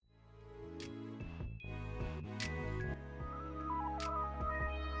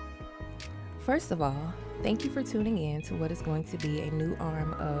First of all, thank you for tuning in to what is going to be a new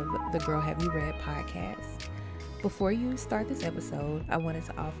arm of the Girl Have You Read podcast. Before you start this episode, I wanted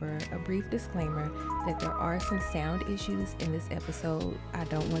to offer a brief disclaimer that there are some sound issues in this episode. I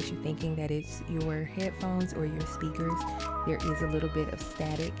don't want you thinking that it's your headphones or your speakers. There is a little bit of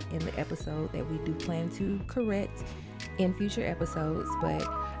static in the episode that we do plan to correct in future episodes, but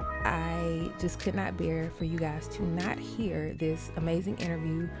I just could not bear for you guys to not hear this amazing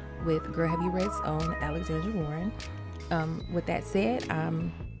interview with Girl Have You Read's own Alexandra Warren. With that said,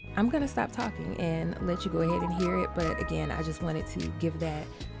 I'm going to stop talking and let you go ahead and hear it. But again, I just wanted to give that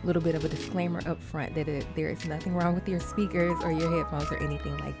little bit of a disclaimer up front that there is nothing wrong with your speakers or your headphones or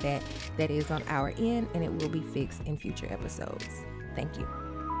anything like that. That is on our end, and it will be fixed in future episodes. Thank you.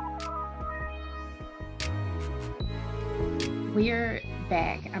 We're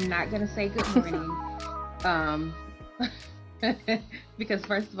back. I'm not going to say good morning because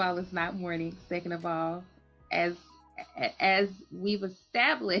first of all, it's not morning. Second of all, as we've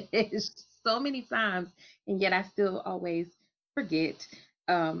established so many times, and yet I still always forget.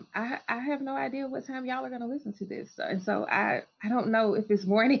 I have no idea what time y'all are going to listen to this, so I don't know if it's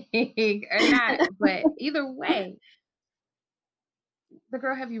morning or not. But either way, the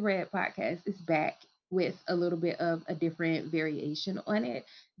Girl Have You Read podcast is back with a little bit of a different variation on it.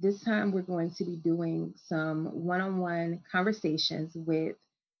 This time we're going to be doing some one-on-one conversations with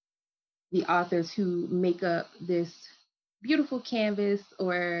the authors who make up this beautiful canvas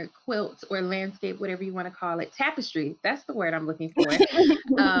or quilt or landscape, whatever you want to call it. Tapestry, that's the word I'm looking for.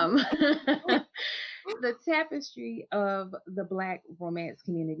 The tapestry of the Black romance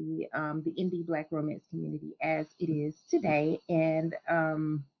community, the indie Black romance community as it is today. And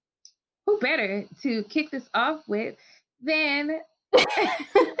who better to kick this off with than This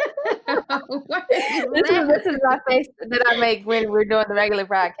is my face that I make when we're doing the regular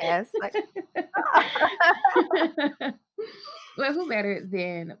broadcast. Well, who better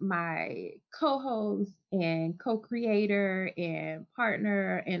than my co-host and co-creator and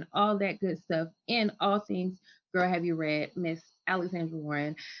partner and all that good stuff in all things Girl Have You Read, Miss Alexandra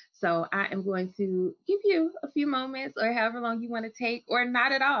Warren. So I am going to give you a few moments or however long you want to take, or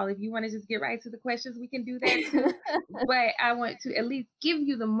not at all. If you want to just get right to the questions, we can do that too. But I want to at least give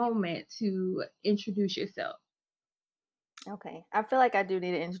you the moment to introduce yourself. Okay. I feel like I do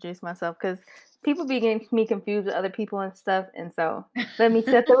need to introduce myself because people be getting me confused with other people and stuff. And so let me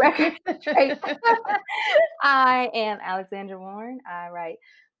set the record straight. I am Alexandra Warren. I write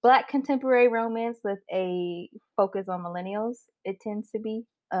Black contemporary romance with a focus on millennials. It tends to be.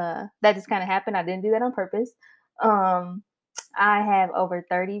 That just kind of happened. I didn't do that on purpose. I have over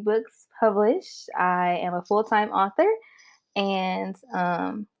 30 books published. I am a full-time author. And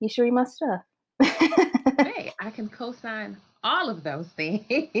you should read my stuff. Hey, I can co-sign all of those things.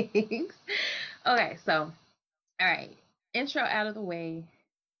 Okay, so all right, intro out of the way.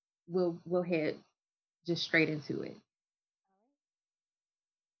 We'll head just straight into it.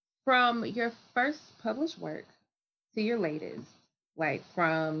 From your first published work to your latest, like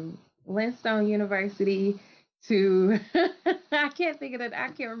from Linstone University to I can't think of it. I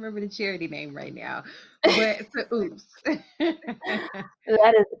can't remember the charity name right now, but to Oops.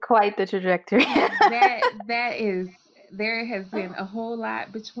 That is quite the trajectory. that is, there has been a whole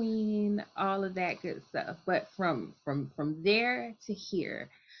lot between all of that good stuff, but from there to here,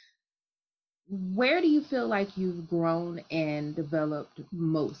 where do you feel like you've grown and developed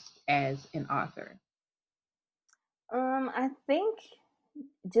most as an author? I think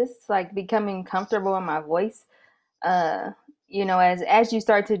just like becoming comfortable in my voice. As you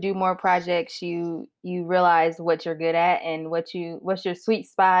start to do more projects, you realize what you're good at and what's your sweet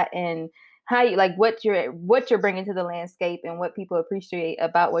spot and how you like what you're bringing to the landscape and what people appreciate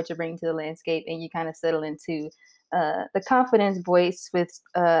about what you're bringing to the landscape, and you kind of settle into the confidence voice with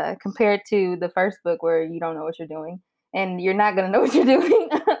compared to the first book where you don't know what you're doing and you're not going to know what you're doing.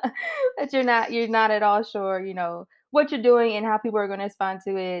 That you're not at all sure what you're doing and how people are going to respond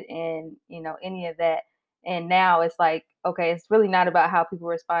to it, and any of that. And now it's like, okay, it's really not about how people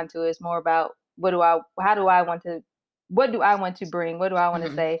respond to it. It's more about what do I want to bring, what do I want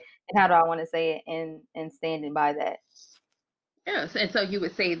to say, and how do I want to say it, and standing by that. Yes, and so you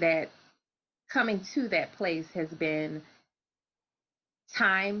would say that coming to that place has been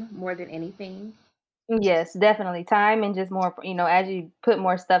time more than anything. Yes, definitely time, and just more, as you put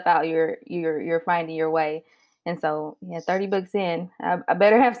more stuff out, you're finding your way. And so, 30 books in, I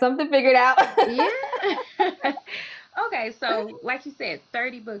better have something figured out. Yeah. Okay, so like you said,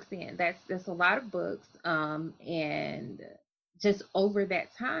 30 books in. That's a lot of books. And just over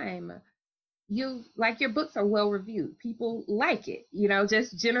that time, you like your books are well reviewed. People like it,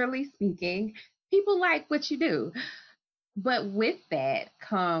 just generally speaking, people like what you do. But with that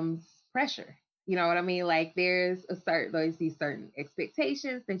comes pressure. You know what I mean? Like there's these certain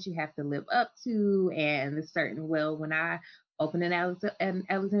expectations that you have to live up to, and a certain, well, when I open an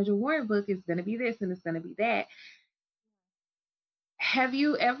Alexandra Warren book, it's going to be this and it's going to be that. Have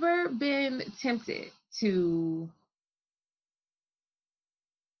you ever been tempted to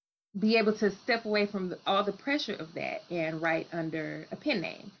be able to step away from all the pressure of that and write under a pen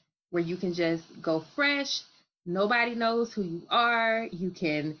name where you can just go fresh? Nobody knows who you are. You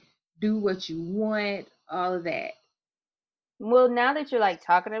can do what you want, all of that. Well, now that you're like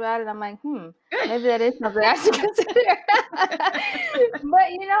talking about it, I'm like, maybe that is something I should consider. But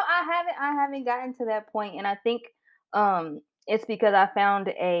I haven't gotten to that point, and I think it's because I found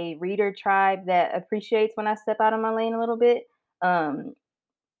a reader tribe that appreciates when I step out of my lane a little bit. Um,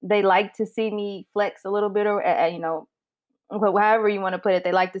 they like to see me flex a little bit, or however you want to put it.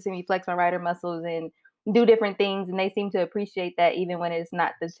 They like to see me flex my writer muscles and do different things, and they seem to appreciate that even when it's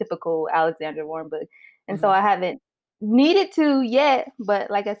not the typical Alexandra Warren book. And so I haven't needed to yet,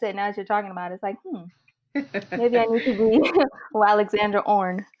 but like I said, now that you're talking about it, it's like, maybe I need to be Alexandra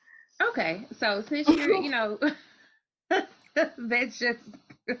Orn. Okay, so since you're, that's just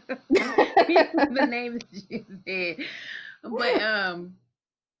the name that you said. But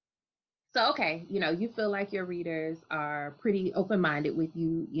so okay, you feel like your readers are pretty open-minded with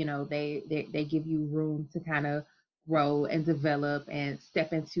you. They give you room to kind of grow and develop and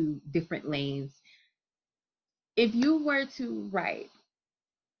step into different lanes. If you were to write,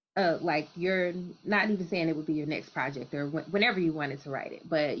 like, you're not even saying it would be your next project or whenever you wanted to write it,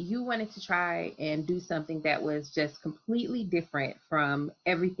 but you wanted to try and do something that was just completely different from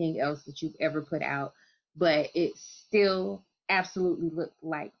everything else that you've ever put out, but it still absolutely looked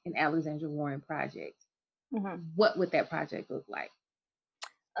like an Alexandra Warren project, what would that project look like?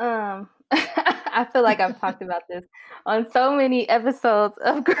 I feel like I've talked about this on so many episodes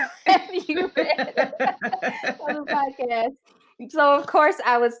of Have You Read on the podcast. So of course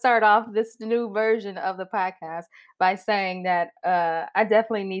I would start off this new version of the podcast by saying that I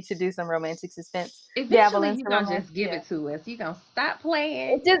definitely need to do some romantic suspense. Eventually you're gonna just give it to us. You're gonna stop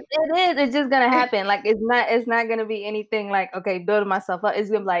playing. It's just gonna happen. Like it's not gonna be anything like, okay, building myself up. It's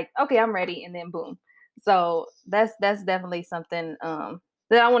gonna be like, okay, I'm ready, and then boom. So that's definitely something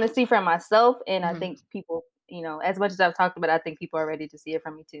that I want to see from myself, and I think people, as much as I've talked about it, I think people are ready to see it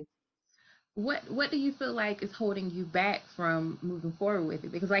from me too. What do you feel like is holding you back from moving forward with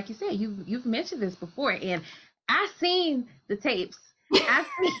it? Because like you said, you've mentioned this before, and I've seen the tapes. I've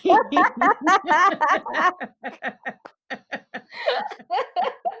seen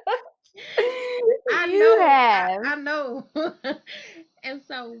I know. And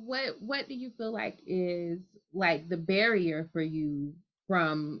so what do you feel like is like the barrier for you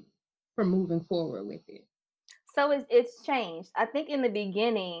from moving forward with it? So it's changed. I think in the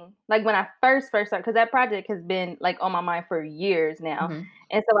beginning, like when I first started, because that project has been like on my mind for years now.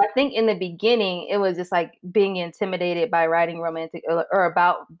 And so I think in the beginning, it was just like being intimidated by writing romantic or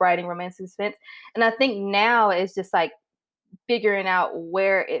about writing romantic suspense. And I think now it's just like figuring out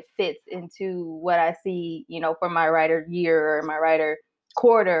where it fits into what I see, for my writer year or my writer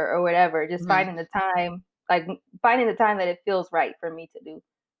quarter or whatever. Just finding the time that it feels right for me to do.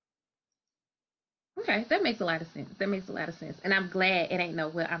 Okay, that makes a lot of sense. And I'm glad it ain't no,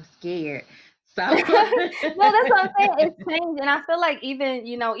 well, I'm scared. So no, that's what I'm saying. It's changed, and I feel like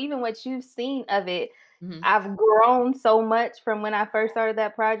even what you've seen of it, I've grown so much from when I first started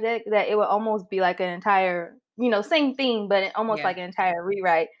that project that it would almost be like an entire, same thing, but almost like an entire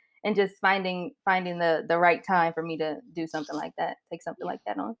rewrite, and just finding the right time for me to do something like that, take something like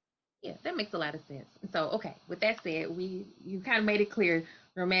that on. Yeah, that makes a lot of sense. So, okay, with that said, you kind of made it clear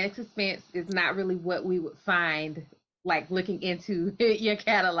romantic suspense is not really what we would find like looking into your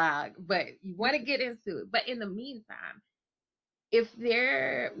catalog, but you want to get into it. But in the meantime, if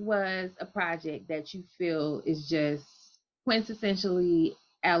there was a project that you feel is just quintessentially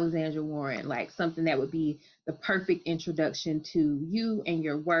Alexandra Warren, like something that would be the perfect introduction to you and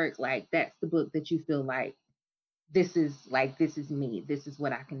your work, like that's the book that you feel like this is me, this is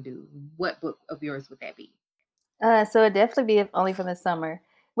what I can do, what book of yours would that be? So it'd definitely be Only from the Summer,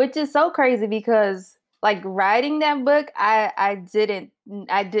 which is so crazy because like writing that book, I didn't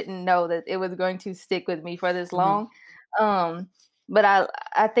know that it was going to stick with me for this long. But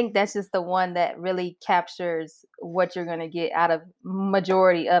I think that's just the one that really captures what you're going to get out of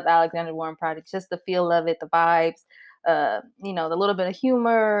majority of Alexandra Warren projects, just the feel of it, the vibes, the little bit of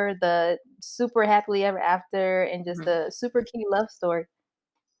humor, the super happily ever after, and just the super cute love story.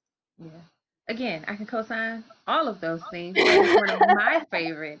 Yeah. again, I can co-sign all of those things. That is one of my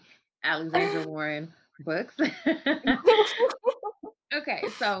favorite Alexandra Warren books. Okay,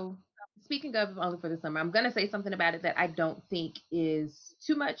 so speaking of Only for the Summer, I'm gonna say something about it that I don't think is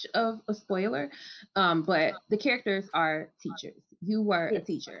too much of a spoiler. But the characters are teachers. You were a Yes.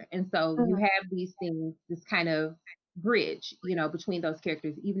 teacher, and so you Mhm. have these things, this kind of bridge, between those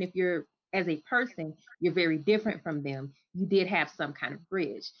characters. Even if you're as a person, you're very different from them. You did have some kind of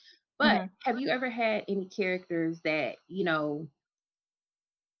bridge. But Mhm. have you ever had any characters that,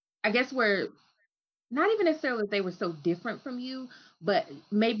 I guess were not even necessarily that they were so different from you, but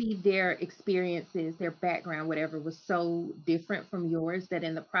maybe their experiences, their background, whatever, was so different from yours that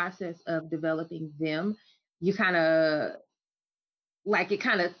in the process of developing them, you kind of like it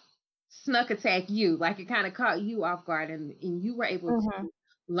kind of snuck attack you, like it kind of caught you off guard, and you were able to Mhm.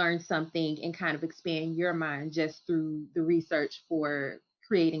 learn something and kind of expand your mind just through the research for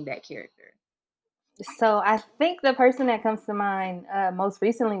creating that character. So I think the person that comes to mind most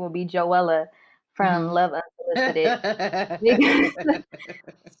recently would be Joella from Hmm. Love Unsolicited. Because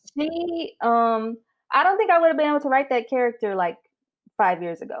she, I don't think I would have been able to write that character like 5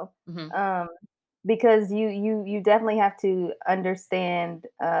 years ago. Hmm. Um, because you definitely have to understand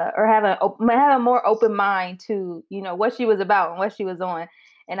or have a more open mind to what she was about and what she was on.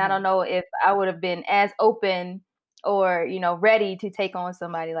 And I don't Hmm. know if I would have been as open or ready to take on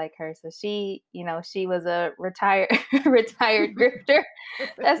somebody like her. So she was a retired retired grifter.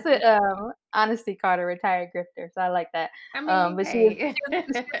 That's a honesty called a retired grifter. So I like that. I mean, But she was hey.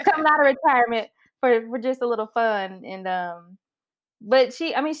 she was coming out of retirement for just a little fun. And but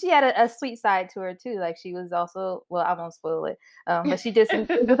I mean, she had a sweet side to her too. Like she was also, well, I won't spoil it. But she did some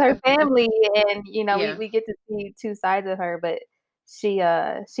things with her family, and we Yeah. we get to see two sides of her. But she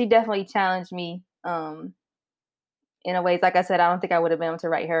definitely challenged me in a ways. Like I said, I don't think I would have been able to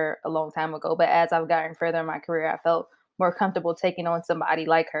write her a long time ago. But as I've gotten further in my career, I felt more comfortable taking on somebody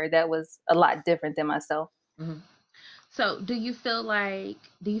like her that was a lot different than myself. Mhm. So, do you feel like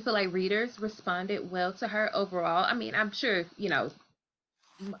readers responded well to her overall? I mean, I'm sure,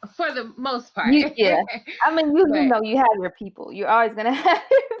 for the most part. Yeah. I mean, you But know, you have your people. You're always gonna have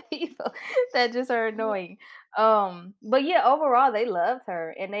your people that just are annoying. But yeah, overall, they loved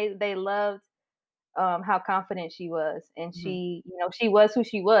her, and they loved how confident she was, and mhm, she was who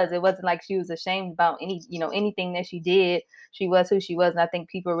she was. It wasn't like she was ashamed about anything that she did. She was who she was, and I think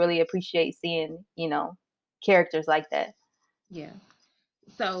people really appreciate seeing characters like that. yeah.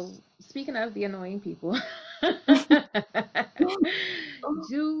 So, speaking of the annoying people,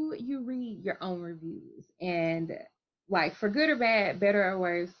 do you read your own reviews? And like for good or bad, better or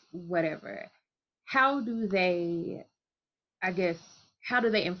worse, whatever. How do they, I guess, how do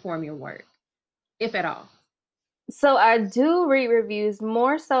they inform your work, if at all? So I do read reviews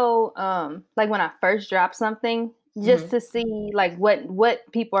more so like when I first drop something, just Hmm. to see like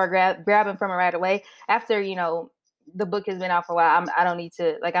what people are grabbing from it right away. After the book has been out for a while, I don't need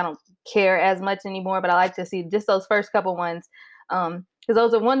to, like, I don't care as much anymore, but I like to see just those first couple ones. Because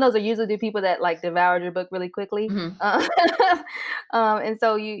those are usually the people that like devoured your book really quickly. Hmm. And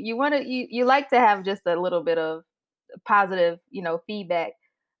so you want to you like to have just a little bit of positive feedback.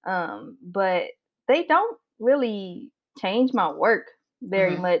 But they don't really change my work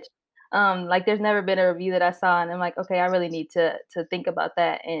very Hmm. much. Like there's never been a review that I saw and I'm like, okay, I really need to think about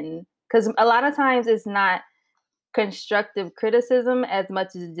that. And because a lot of times it's not constructive criticism as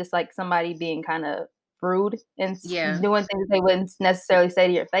much as just like somebody being kind of rude and Yeah. doing things they wouldn't necessarily say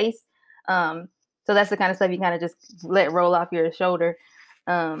to your face. Um, so that's the kind of stuff you kind of just let roll off your shoulder.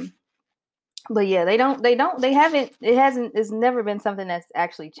 Um, but yeah, they haven't, it's never been something that's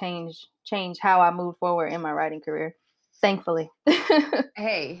actually changed how I move forward in my writing career, thankfully.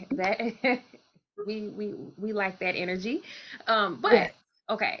 Hey, that we like that energy. But Yes.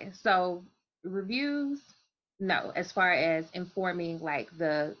 okay, so reviews, no, as far as informing like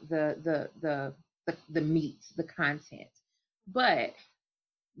the meat, the content. But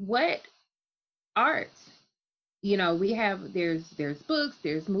what art? We have there's books,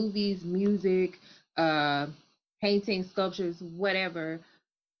 there's movies, music, uh painting, sculptures, whatever.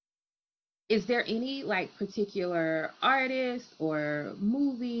 Is there any like particular artist or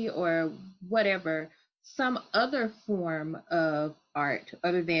movie or whatever, some other form of art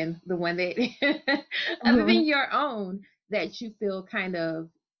other than the one that other than Mhm. your own that you feel kind of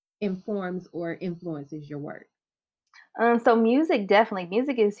informs or influences your work? So music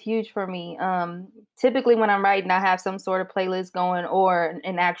is huge for me. Typically when I'm writing, I have some sort of playlist going or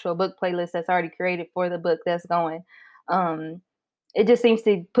an actual book playlist that's already created for the book that's going. Um, it just seems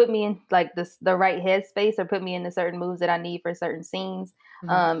to put me in like the right headspace or put me in the certain moves that I need for certain scenes.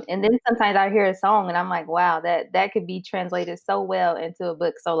 Mhm. And then sometimes I hear a song and I'm like, wow, that could be translated so well into a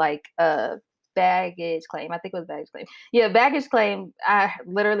book. So like Baggage Claim, I think it was Baggage Claim. Yeah, Baggage Claim. I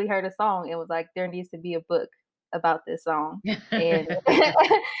literally heard a song. It was like there needs to be a book about this song, and and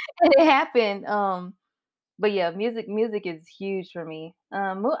it happened. But yeah, music is huge for me.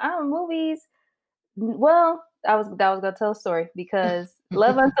 I don't movies. Well, I was gonna tell a story because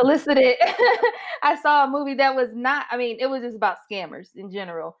Love Unsolicited. I saw a movie that was not. I mean, it was just about scammers in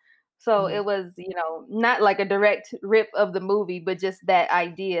general. So Mhm. it was, not like a direct rip of the movie, but just that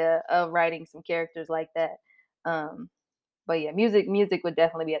idea of writing some characters like that. Um, but yeah, music would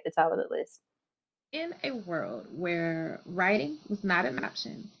definitely be at the top of the list. In a world where writing was not an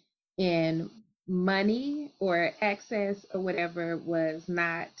option and money or access or whatever was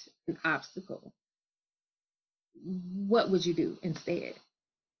not an obstacle, what would you do instead?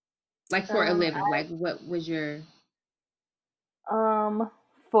 Like for a Um, living, like what was your um,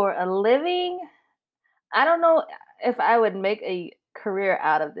 for a living, I don't know if I would make a career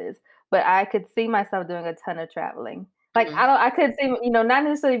out of this, but I could see myself doing a ton of traveling. Like Mhm, I could see, not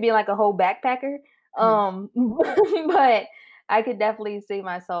necessarily being like a whole backpacker, mhm. but I could definitely see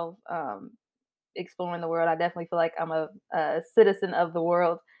myself exploring the world. I definitely feel like I'm a citizen of the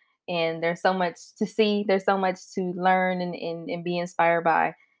world, and there's so much to see. There's so much to learn and be inspired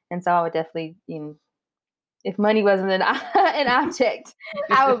by. And so I would definitely, if money wasn't an an object,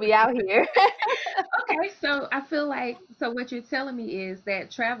 I would be out here. Okay, so I feel like so what you're telling me is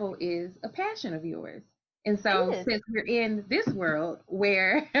that travel is a passion of yours. And so It is. since we're in this world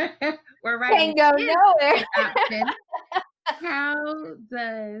where where writing Can't go is nowhere. an option, how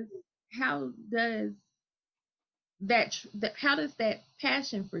does how does how does that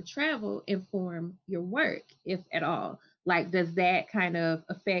passion for travel inform your work, if at all? Like, does that kind of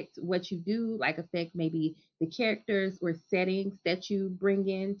affect what you do? Like, affect maybe the characters or settings that you bring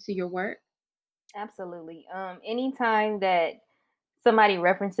into your work? Absolutely. Anytime that somebody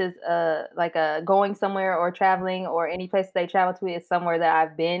references like a going somewhere or traveling or any place they travel to is somewhere that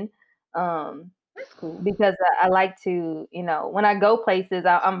I've been. Um, That's cool. because I like to, when I go places,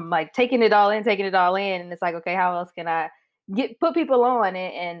 I'm like taking it all in, and it's like, okay, how else can I put people on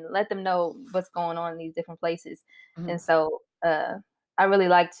and let them know what's going on in these different places? Mhm. And so, I really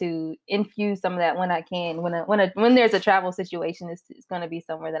like to infuse some of that when I can. When there's a travel situation, it's going to be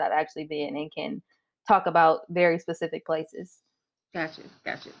somewhere that I've actually been and can talk about very specific places. Gotcha,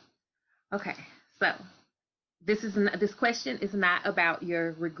 gotcha. Okay, so this question is not about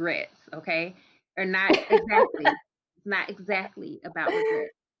your regrets, okay? Or not exactly. It's not exactly about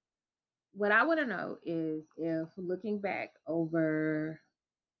regret. What I want to know is if looking back over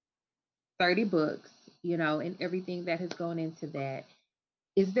 30 books, and everything that has gone into that,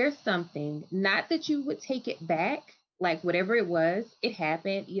 is there something, not that you would take it back, like whatever it was, it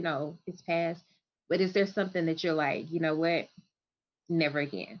happened, it's past, but is there something that you're like, you know what, never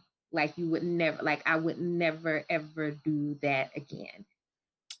again? Like you would never, like I would never ever do that again.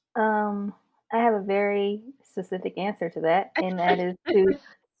 Um, I have a very specific answer to that, and that is to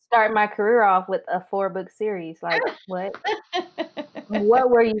start my career off with a 4-book series. Like, what? What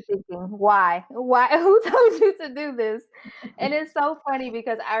were you thinking? Why? Why? Who told you to do this? And it's so funny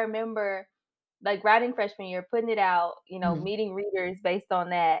because I remember like writing freshman year, putting it out, Mhm. meeting readers based on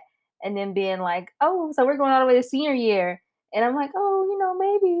that, and then being like, oh, so we're going all the way to senior year. And I'm like, oh,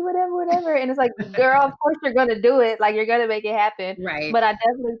 maybe, whatever, whatever. And it's like, girl, of course you're gonna do it. Like you're gonna make it happen. Right. But I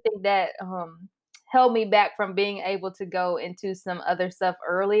definitely think that held me back from being able to go into some other stuff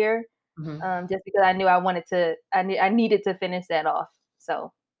earlier. Mhm. Just because I knew I needed to finish that off.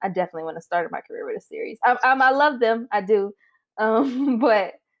 So I definitely want to start my career with a series. I love them, I do,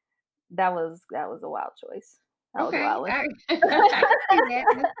 but that was a wild choice. That was a Okay. wild one. I can see that.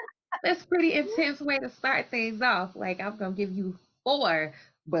 That's pretty intense way to start things off. Like I'm gonna give you 4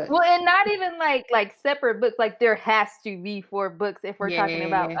 books. Well, and not even like separate books. Like there has to be 4 books if we're talking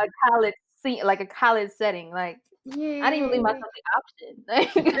about Yeah. a college scene, like a college setting. Like I didn't even leave Yeah. myself the option.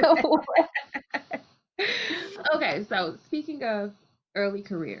 Like, Okay, so speaking of early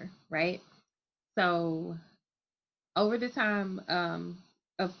career, right? So over the time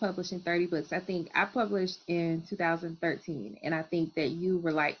of publishing 30 books, I think I published in 2013, and I think that you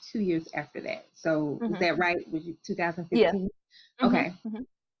were like 2 years after that. So is mhm. that right? Was you Yeah. 2015? Mhm. Okay. Mhm.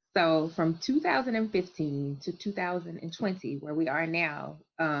 So from 2015 to 2020, where we are now,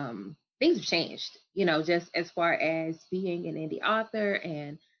 things have changed, just as far as being an indie author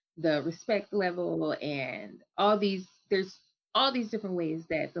and the respect level and there's all these different ways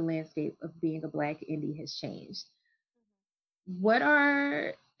that the landscape of being a Black indie has changed. what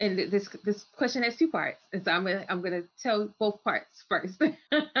are and this question has two parts, and so I'm gonna tell both parts first.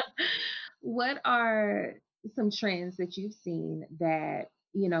 What are some trends that you've seen that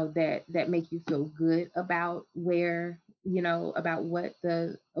that make you feel good about where about what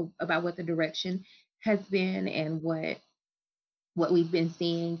the direction has been, and what we've been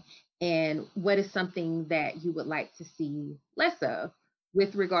seeing, and what is something that you would like to see less of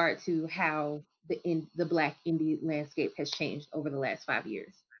with regard to how the Black indie landscape has changed over the last 5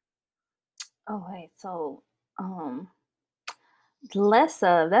 years? Oh, wait. So, um, less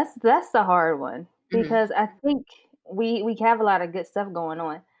of that's the hard one Hmm. because I think we have a lot of good stuff going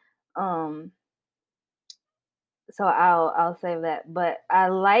on. Um, so I'll save that. But I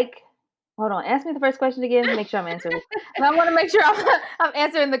like. Hold on. Ask me the first question again. Make sure I'm answering it. And I want to make sure I'm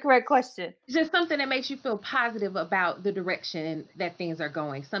answering the correct question. Just something that makes you feel positive about the direction that things are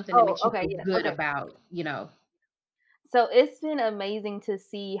going, something that Oh, makes you okay. feel Yeah. good Okay. about. So it's been amazing to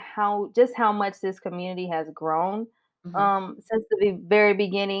see how much this community has grown Hmm. since the very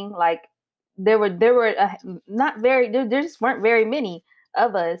beginning. Like there were not very there just weren't very many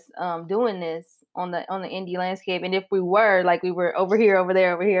of us doing this on the indie landscape, and if we were, like, we were over here, over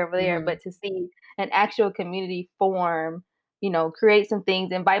there, over here, over there. Hmm. But to see an actual community form, create some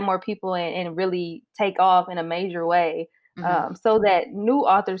things, invite more people in, and really take off in a major way, Hmm. so that new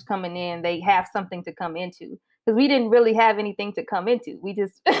authors coming in, they have something to come into, because we didn't really have anything to come into. We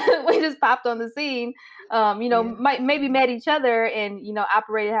just we just popped on the scene, Yeah. maybe met each other and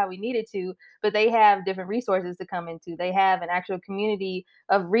operated how we needed to. But they have different resources to come into. They have an actual community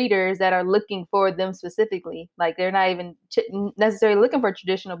of readers that are looking for them specifically. Like, they're not even necessarily looking for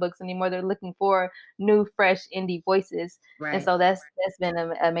traditional books anymore. They're looking for new, fresh indie voices, and Right. so that's been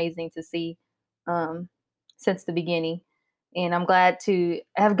amazing to see um, since the beginning. And I'm glad to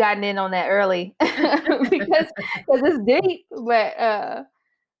have gotten in on that early because it's deep.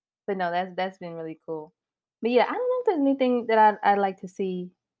 But no, that's been really cool. But yeah, I don't know if there's anything that I'd like to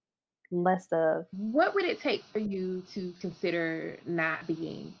see less of. What would it take for you to consider not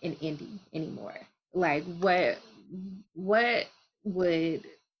being an indie anymore? Like, what would,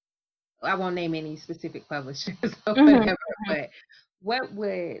 I won't name any specific publishers or Mhm, whatever, mhm. but what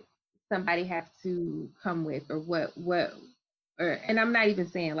would somebody have to come with, or and I'm not even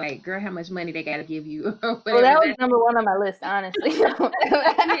saying like, girl, how much money they got to give you or Well, whatever. that was That number 1 on my list, honestly.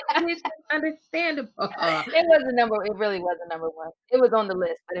 and it's understandable. It really wasn't number 1. It was on the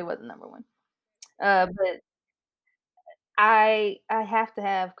list, but it wasn't number 1. But I have to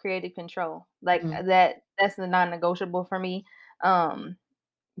have creative control. Like, Mhm, that's the non-negotiable for me. Um,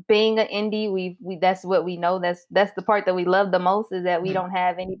 Being an indie, we that's what we know. That's the part that we love the most, is that we mhm, don't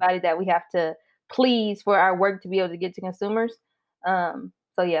have anybody that we have to please for our work to be able to get to consumers.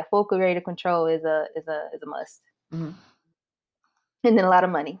 So yeah, full creative control is a must. mhm. And then a lot of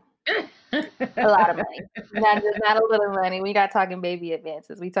money. A lot of money. Not a little money. We not talking baby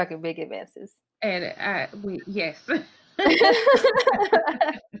advances. We talking big advances. And we yes.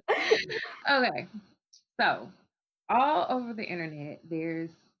 Okay, so all over the internet,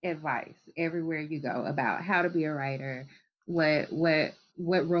 there's advice everywhere you go about how to be a writer, what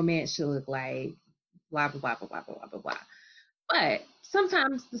romance should look like, blah blah blah blah blah blah blah blah. But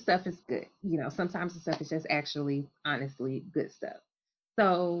sometimes the stuff is good. Sometimes the stuff is just actually, honestly, good stuff.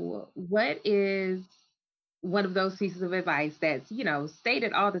 So, what is one of those pieces of advice that's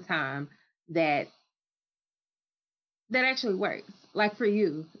stated all the time that actually works, like for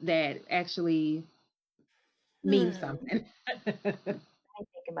you, that actually means Hmm. something? I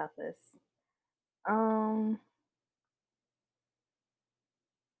think about this. Um,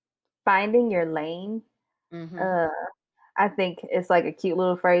 Finding your lane. Hmm. Uh, I think it's like a cute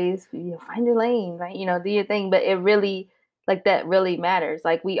little phrase. Find your lane, right? Do your thing. But it really, like, that really matters.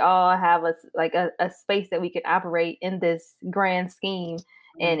 Like, we all have a space that we can operate in this grand scheme.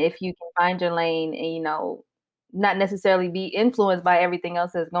 And Hmm. if you can find your lane and not necessarily be influenced by everything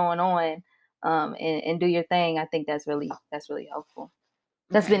else that's going on, and do your thing, I think that's really helpful.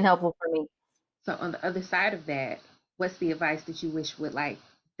 That's been Okay. helpful for me. So on the other side of that, what's the advice that you wish would like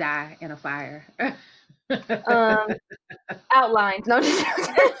die in a fire? Um, Outlines. No, just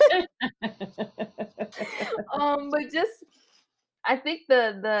but just I think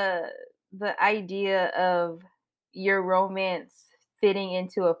the idea of your romance fitting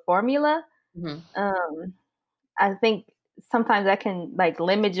into a formula, Mhm, um, I think sometimes that can, like,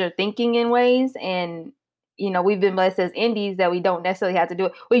 limit your thinking in ways. And we've been blessed as indies that we don't necessarily have to do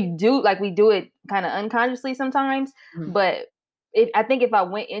it. We do it kind of unconsciously sometimes. mhm, But I think if I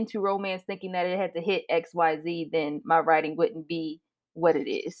went into romance thinking that it had to hit XYZ, then my writing wouldn't be what it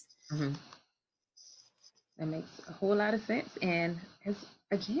is. mhm. That makes a whole lot of sense. And as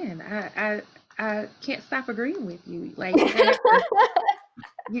again, I can't stop agreeing with you. Like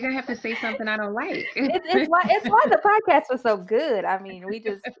you're gonna have to say something I don't like. It's why the podcast was so good. I mean, we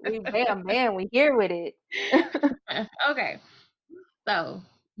bam, we here with it. Okay. So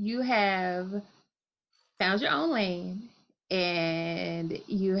you have found your own lane and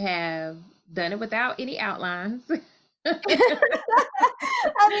you have done it without any outlines.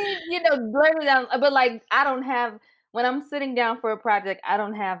 I mean, blurting down, but like I don't have when I'm sitting down for a project, I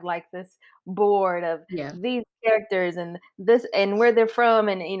don't have like this board of Yeah. these characters and this and where they're from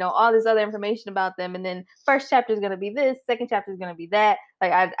and all this other information about them. And then first chapter is gonna be this, second chapter is gonna be that.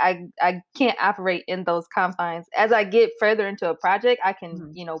 Like I can't operate in those confines. As I get further into a project, I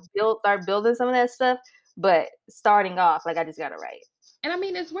can, start building some of that stuff. But starting off, like I just gotta write. And I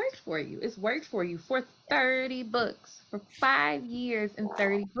mean, it's worked for you. It's worked for you for 30 books, for 5 years and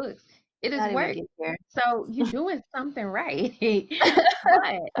 30 books. It has Not even worked. get there. So you're doing something right.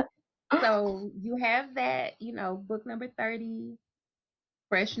 But so you have that, book number 30,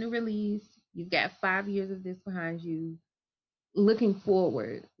 fresh new release. You've got 5 years of this behind you. Looking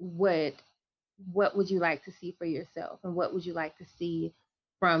forward, what would you like to see for yourself, and what would you like to see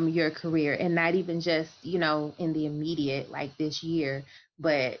from your career, and not even just in the immediate, like this year,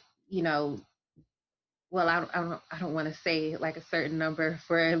 but well, I don't want to say like a certain number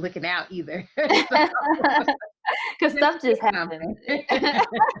for looking out either. Because stuff just happens.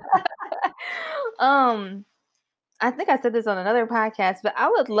 I think I said this on another podcast, but I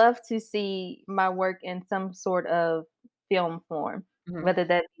would love to see my work in some sort of film form, whether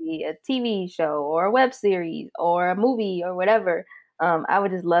that be a TV show or a web series or a movie or whatever. I would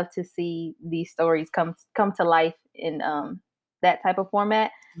just love to see these stories come to life in that type of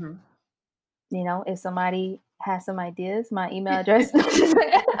format. If somebody has some ideas, my email address. But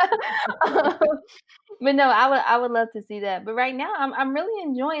no, I would love to see that. But right now, I'm really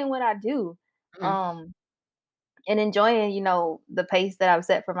enjoying what I do. And enjoying, the pace that I've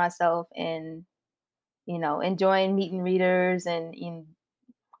set for myself, and enjoying meeting readers and in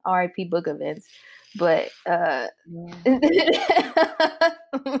RIP book events. But but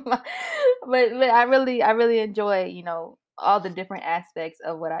I really enjoy, all the different aspects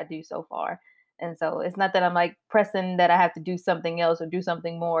of what I do so far. And so it's not that I'm like pressing that I have to do something else or do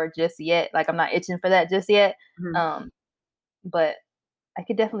something more just yet. Like I'm not itching for that just yet. But I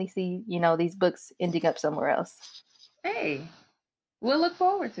could definitely see, these books ending up somewhere else. Hey, we'll look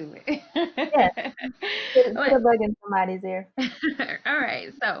forward to it. Yeah. Put a bug in somebody's ear. All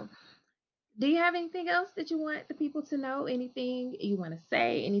right. So, do you have anything else that you want the people to know? Anything you want to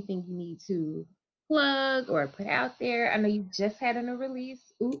say? Anything you need to plug or put out there? I know you just had a new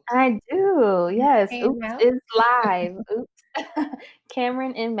release. Oops. I do. Yes. Came Oops out. is live. Oops.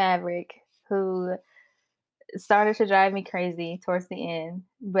 Cameron and Maverick, who started to drive me crazy towards the end,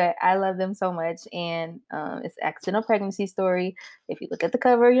 but I love them so much. And it's accidental pregnancy story. If you look at the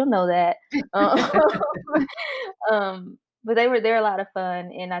cover, you'll know that. But they're a lot of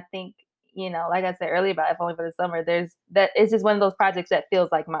fun, and I think like I said earlier about If Only for the Summer, there's that it's just one of those projects that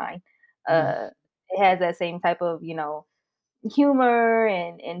feels like mine. It has that same type of humor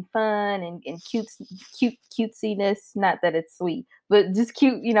and fun and cutesiness. Not that it's sweet, but just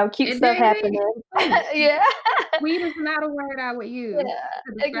cute, cute stuff happening. Yeah. Sweet is not a word I would use.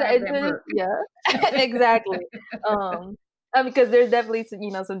 Yeah, exactly. Because there's definitely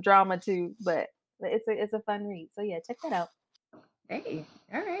some drama too, but it's a fun read. So yeah, check that out. Hey,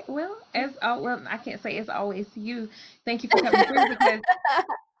 all right. Well, well, I can't say as always to you. Thank you for coming through because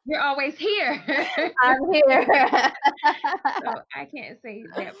you're always here. I'm here. So I can't say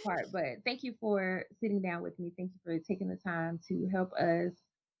that part, but thank you for sitting down with me. Thank you for taking the time to help us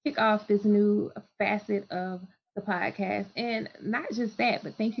kick off this new facet of the podcast. And not just that,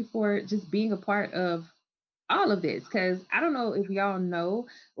 but thank you for just being a part of all of this, because I don't know if y'all know,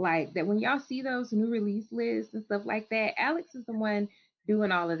 like, that when y'all see those new release lists and stuff like that, Alex is the one doing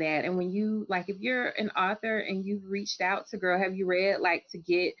all of that. And when you, like, if you're an author and you've reached out to Girl Have You Read, like, to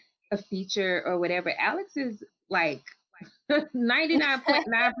get a feature or whatever, Alex is like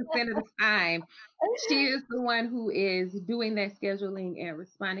 99.9% of the time, she is the one who is doing that scheduling and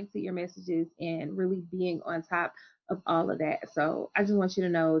responding to your messages and really being on top of all of that. So I just want you to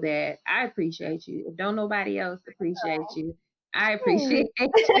know that I appreciate you. If don't nobody else appreciate you, I appreciate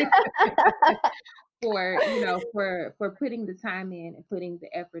you for putting the time in and putting the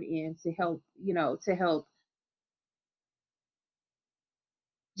effort in to help,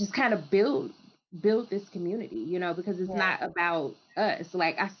 just kind of build this community, because it's not about us.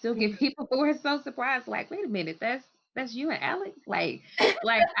 Like, I still get people who are so surprised, like, wait a minute, that's that's you and Alex. Like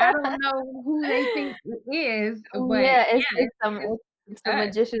I don't know who they think it is, but Yeah, yeah, it's it's some us.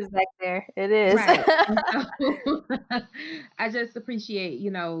 magicians back there. It is. Right. And so I just appreciate,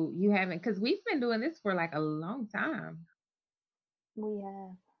 you having, because we've been doing this for like a long time. We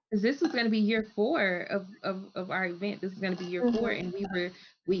have. 'Cause this was going to be year 4 of our event. This is going to be year 4, Mhm.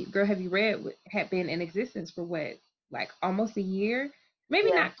 and Girl Have You Read had been in existence for what, like almost a year, maybe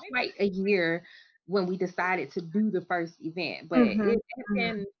Yeah. not quite a year when we decided to do the first event, but Mhm. it had Mhm.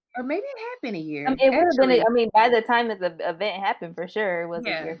 been, or maybe it had been a I mean, year it would have been. actually. I mean, by the time that the event happened, for sure, it was a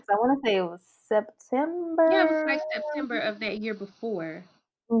Yeah, year. Because I want to say it was yeah, it was September. like September of that year before.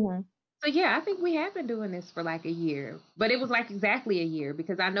 Mhm. So yeah, I think we have been doing this for like a year, but it was like exactly a year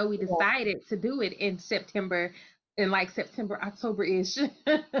because I know we Yeah. decided to do it in September, in like September, October-ish,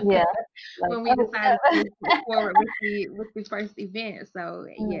 Yeah. Like, when we oh, decided to yeah. move forward with the first event. So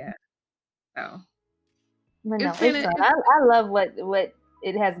Mhm. yeah, so But no, it's been it's a, fun. it's, I love what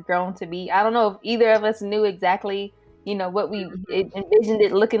it has grown to be. I don't know if either of us knew exactly, what we mhm. envisioned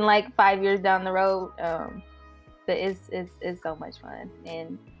it looking like 5 years down the road. But it's so much fun,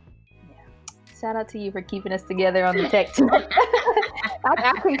 and yeah, shout out to you for keeping us together on the tech too.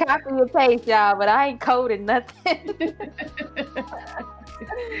 I can copy your paste, y'all, but I ain't coding nothing.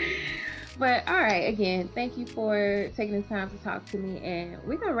 But all right, again, thank you for taking the time to talk to me, and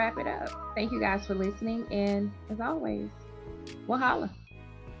we're gonna wrap it up. Thank you guys for listening, and as always, we'll holla.